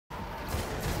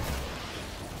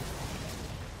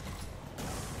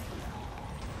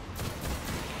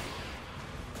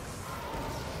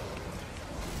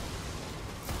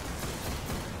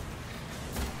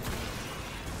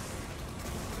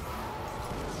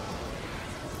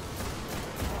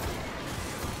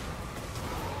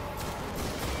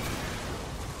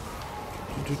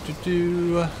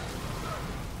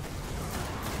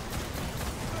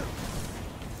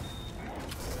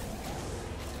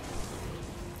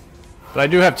But I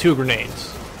do have 2 grenades.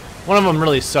 One of them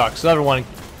really sucks. The other one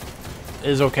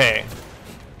is okay.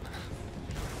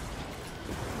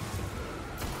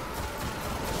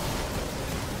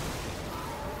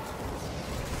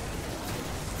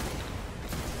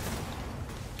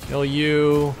 Kill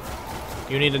you.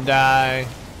 You need to die.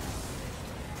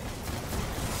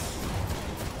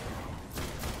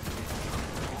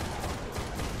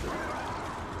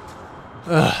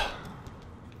 Ugh.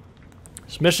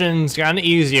 This mission's gotten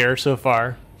easier so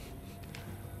far.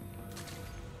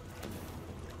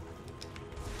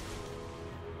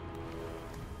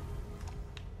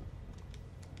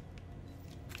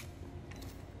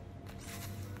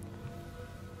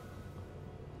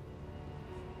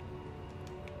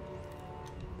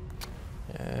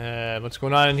 What's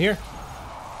going on in here?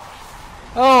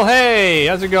 Oh, hey,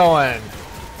 how's it going?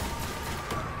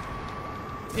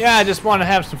 Yeah, I just want to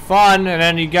have some fun, and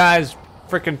then you guys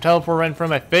freaking teleport right in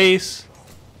front of my face.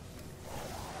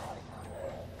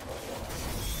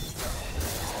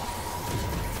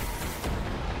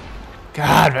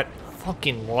 God, that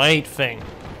fucking light thing.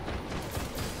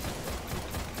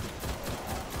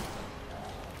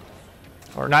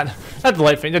 Or not the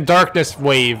light thing, the darkness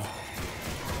wave.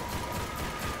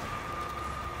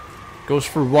 Goes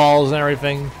through walls and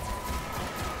everything.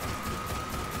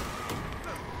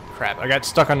 Crap, I got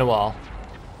stuck on the wall.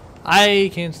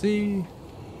 I can't see.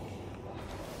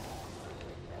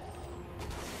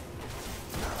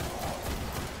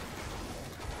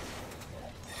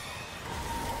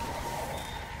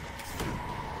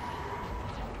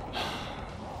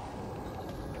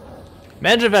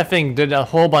 Imagine if that thing did a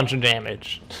whole bunch of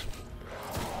damage.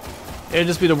 It would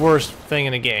just be the worst thing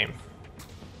in the game.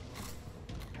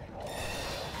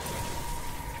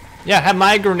 Yeah, have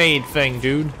my grenade thing,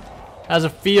 dude. How's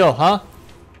it feel, huh?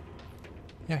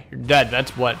 Yeah, you're dead,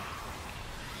 that's what.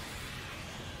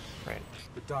 Right.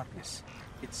 The darkness,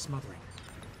 it's smothering.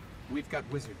 We've got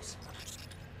wizards.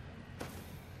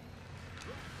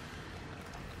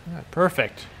 Yeah,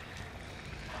 perfect.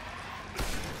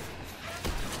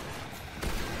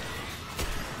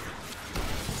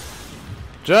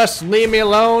 Just leave me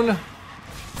alone.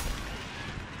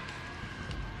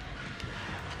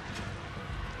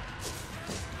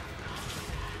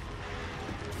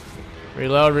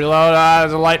 Reload, reload. Ah,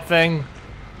 there's a light thing.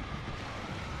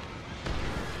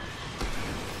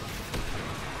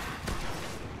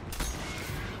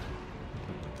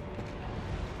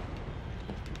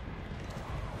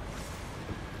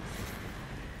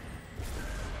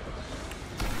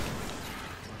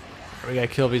 We gotta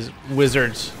kill these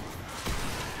wizards.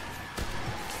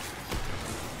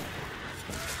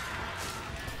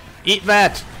 Eat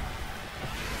that!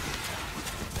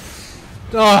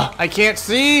 Oh, I can't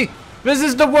see! This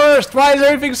is the worst! Why is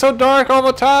everything so dark all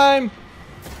the time?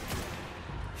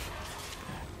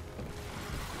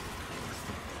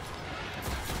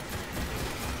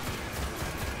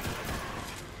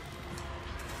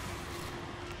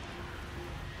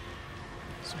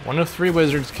 So 1 of 3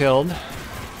 wizards killed.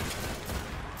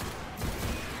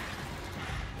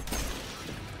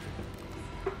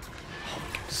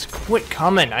 Just quit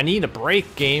coming. I need a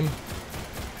break, game.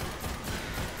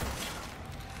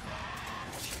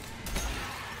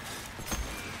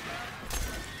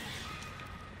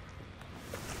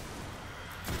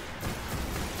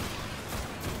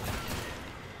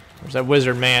 Where's that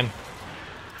wizard man?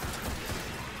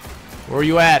 Where are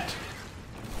you at?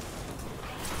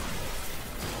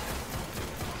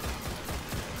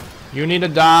 You need to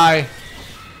die.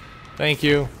 Thank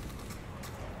you.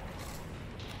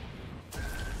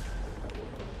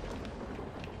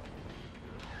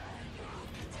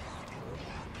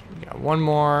 We got one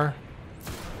more.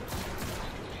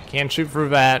 Can't shoot through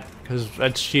that because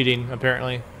that's cheating,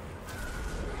 apparently.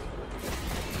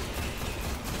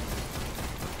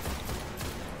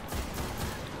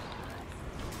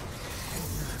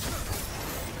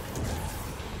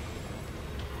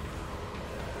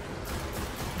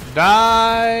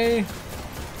 Die!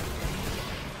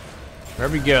 There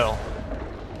we go.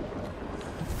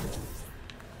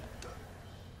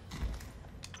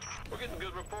 We're getting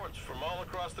good reports from all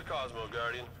across the Cosmo,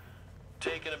 Guardian.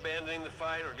 Taking, abandoning the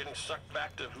fight, or getting sucked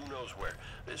back to who knows where.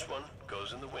 This one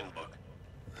goes in the wind book.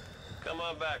 Come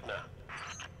on back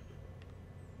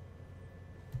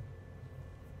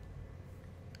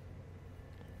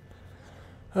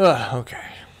now. Okay.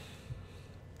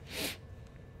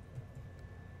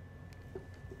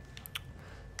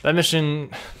 That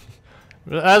mission,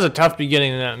 that was a tough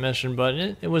beginning in that mission, but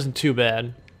it wasn't too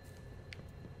bad.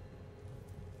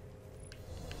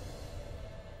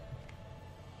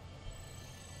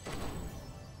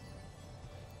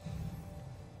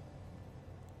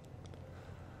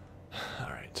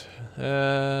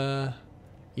 Alright.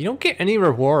 You don't get any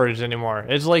rewards anymore.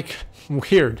 It's like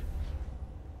weird.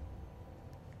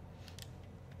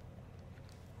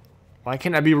 Why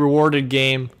can't I be rewarded,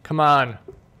 game? Come on.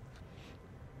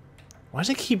 Why does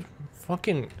it keep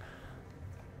fucking...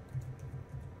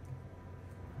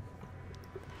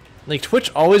 Like,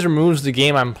 Twitch always removes the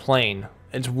game I'm playing.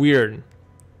 It's weird.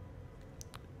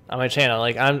 On my channel.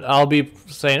 Like, I'll be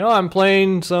saying, oh, I'm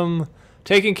playing some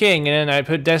Taken King, and then I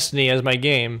put Destiny as my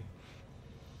game.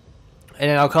 And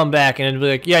then I'll come back and it'll be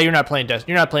like, yeah, you're not playing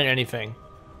Destiny. You're not playing anything.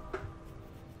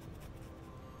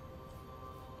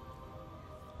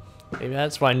 Maybe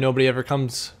that's why nobody ever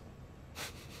comes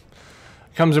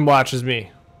and watches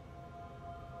me.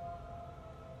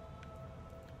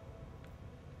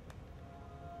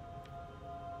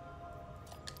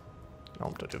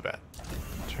 No, don't do that.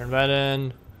 Turn that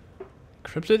in.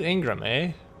 Cryptid Ingram,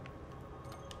 eh?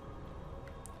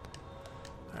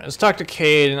 Alright, let's talk to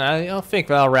Cade, and I'll think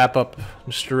that I'll wrap up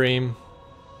the stream.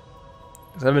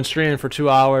 'Cause I've been streaming for 2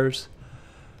 hours.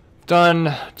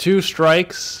 Done 2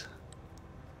 strikes.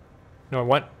 No,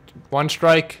 what? 1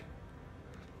 strike?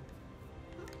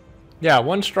 Yeah,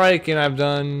 1 strike, and I've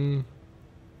done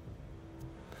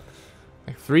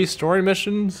like 3 story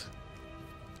missions.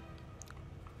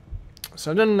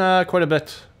 So I've done quite a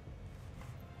bit.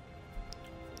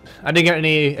 I didn't get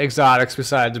any exotics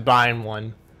besides buying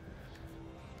one.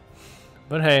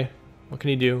 But hey, what can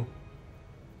you do?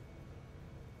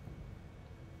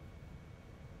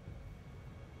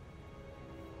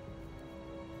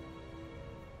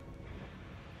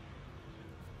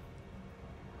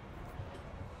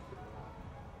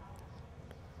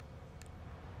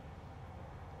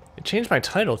 It changed my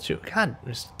title too. God,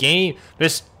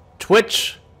 this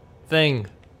Twitch thing.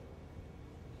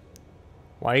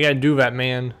 Why you gotta do that,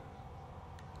 man?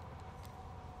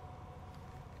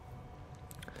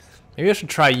 Maybe I should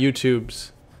try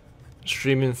YouTube's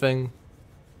streaming thing.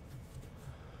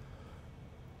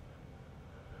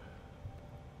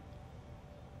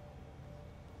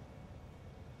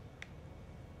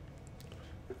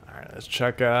 Alright, let's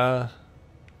check for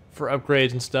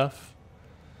upgrades and stuff.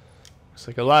 Looks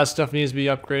like a lot of stuff needs to be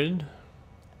upgraded.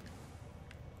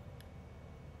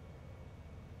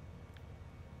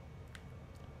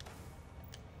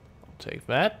 I'll take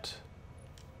that.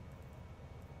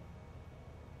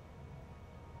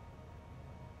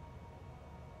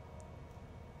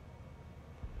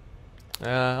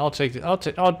 I'll take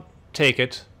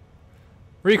it.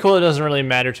 Recoil doesn't really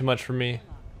matter too much for me.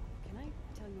 Can I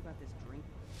tell you about this drink?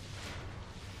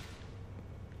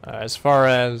 As far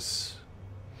as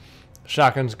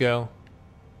shotguns go,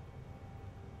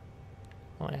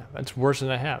 oh yeah, that's worse than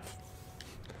I have.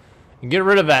 And get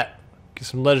rid of that. Get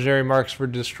some legendary marks for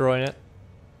destroying it.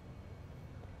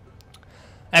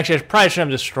 Actually, I probably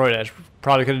shouldn't have destroyed it. I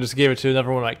probably could have just gave it to another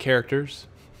one of my characters.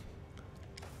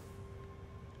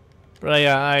 But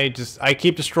I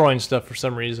keep destroying stuff for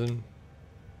some reason.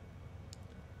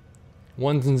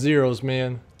 1s and 0s,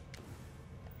 man.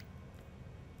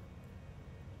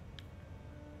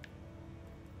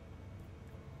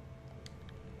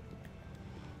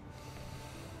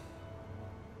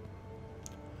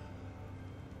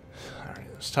 Alright,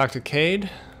 let's talk to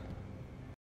Cade.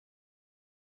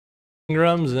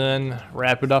 Ingrams, and then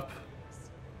wrap it up.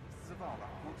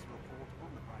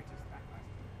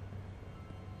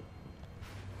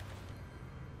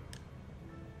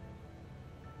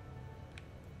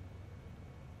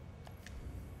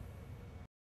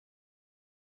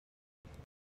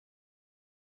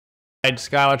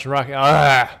 Skywatch and Rocket.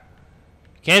 Ah!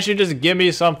 Can't you just give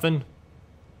me something?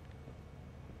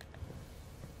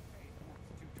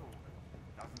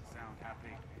 Doesn't sound happy.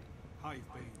 Hive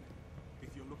Bane, if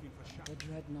you're looking for The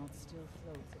dreadnought still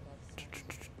floats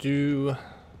above. Do.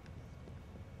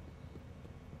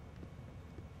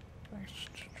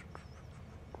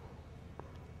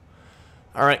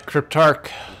 All right,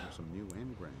 Cryptarch.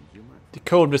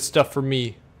 Decode this stuff for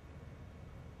me.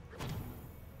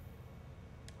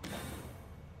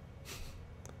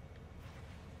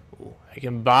 I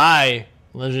can buy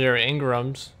legendary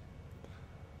Ingrams.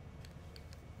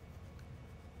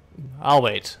 I'll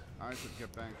wait. I should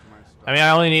get back to my stuff. I mean, I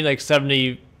only need like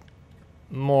 70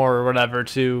 more or whatever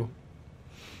to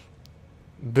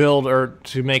build or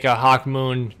to make a Hawk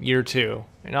Moon Year 2.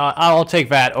 And I'll take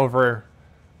that over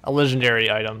a legendary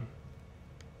item.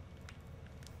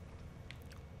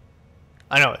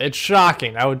 I know, it's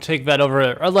shocking. I would take that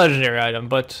over a legendary item,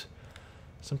 but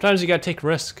sometimes you gotta take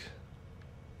risk.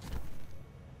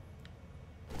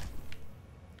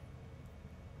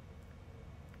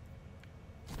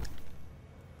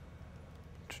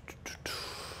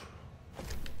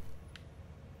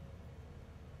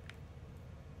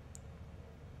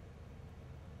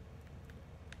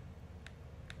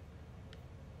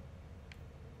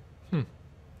 All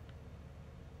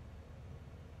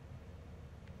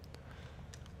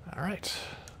right.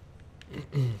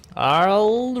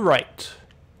 All right.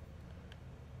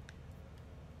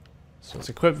 So let's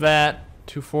equip that.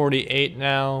 248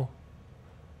 now.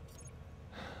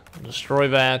 Destroy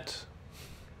that.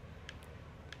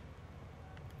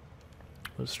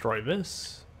 Destroy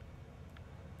this.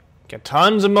 Get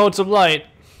tons of motes of light.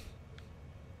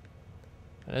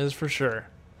 That is for sure.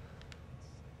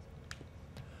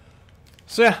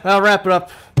 So yeah, I'll wrap it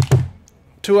up.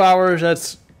 2 hours,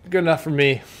 that's good enough for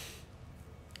me.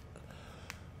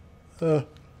 I'll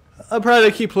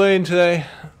probably keep playing today.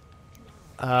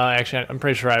 Actually, I'm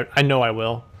pretty sure I know I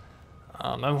will.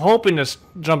 I'm hoping to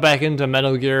jump back into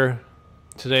Metal Gear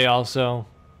today also.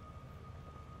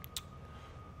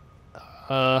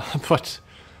 But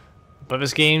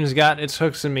this game's got its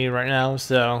hooks in me right now,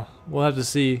 so we'll have to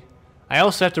see. I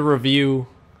also have to review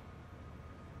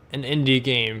an indie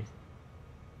game,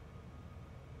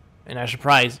 and I should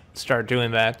probably start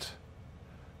doing that.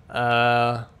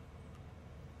 And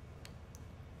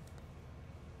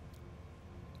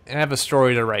I have a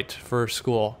story to write for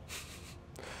school.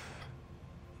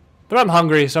 But I'm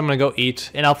hungry, so I'm gonna go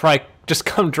eat, and I'll probably just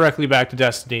come directly back to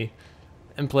Destiny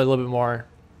and play a little bit more.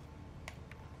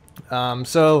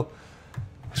 So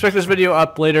expect this video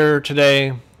up later today.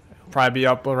 It'll probably be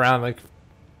up around like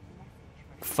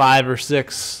 5 or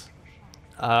 6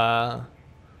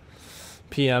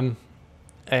 p.m.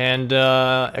 and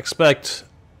expect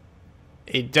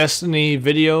a Destiny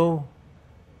video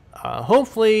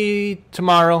hopefully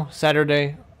tomorrow,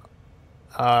 Saturday.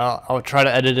 I'll try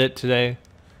to edit it today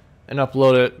and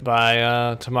upload it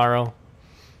by tomorrow,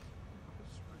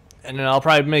 and then I'll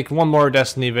probably make one more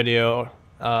Destiny video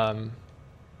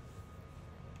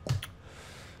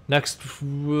next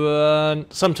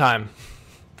sometime,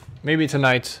 maybe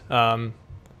tonight, and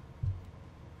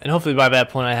hopefully by that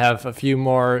point I have a few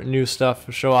more new stuff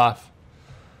to show off.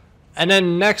 And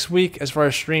then next week, as far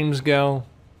as streams go,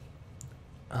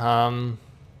 I'm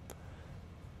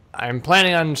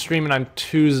planning on streaming on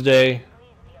Tuesday,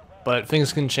 but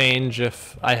things can change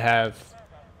if I have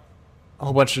a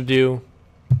whole bunch to do.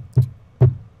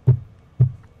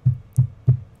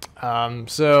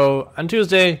 So on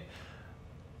Tuesday,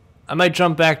 I might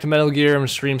jump back to Metal Gear and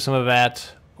stream some of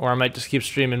that, or I might just keep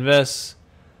streaming this.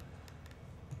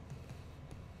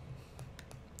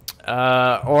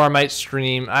 Or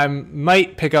I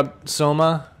might pick up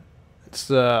Soma. It's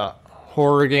the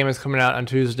horror game that's coming out on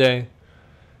Tuesday.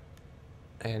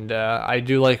 And I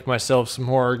do like myself some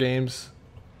horror games.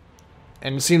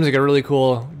 And it seems like a really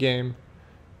cool game.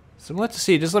 So we'll have to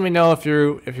see. Just let me know if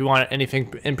you want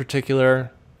anything in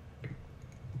particular.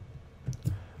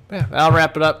 But yeah, I'll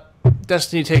wrap it up.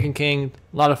 Destiny Taken King,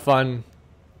 a lot of fun.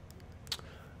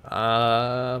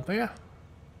 But yeah.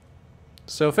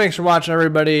 So thanks for watching,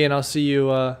 everybody, and I'll see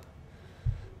you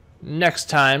next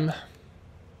time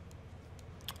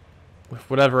with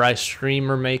whatever I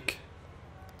stream or make.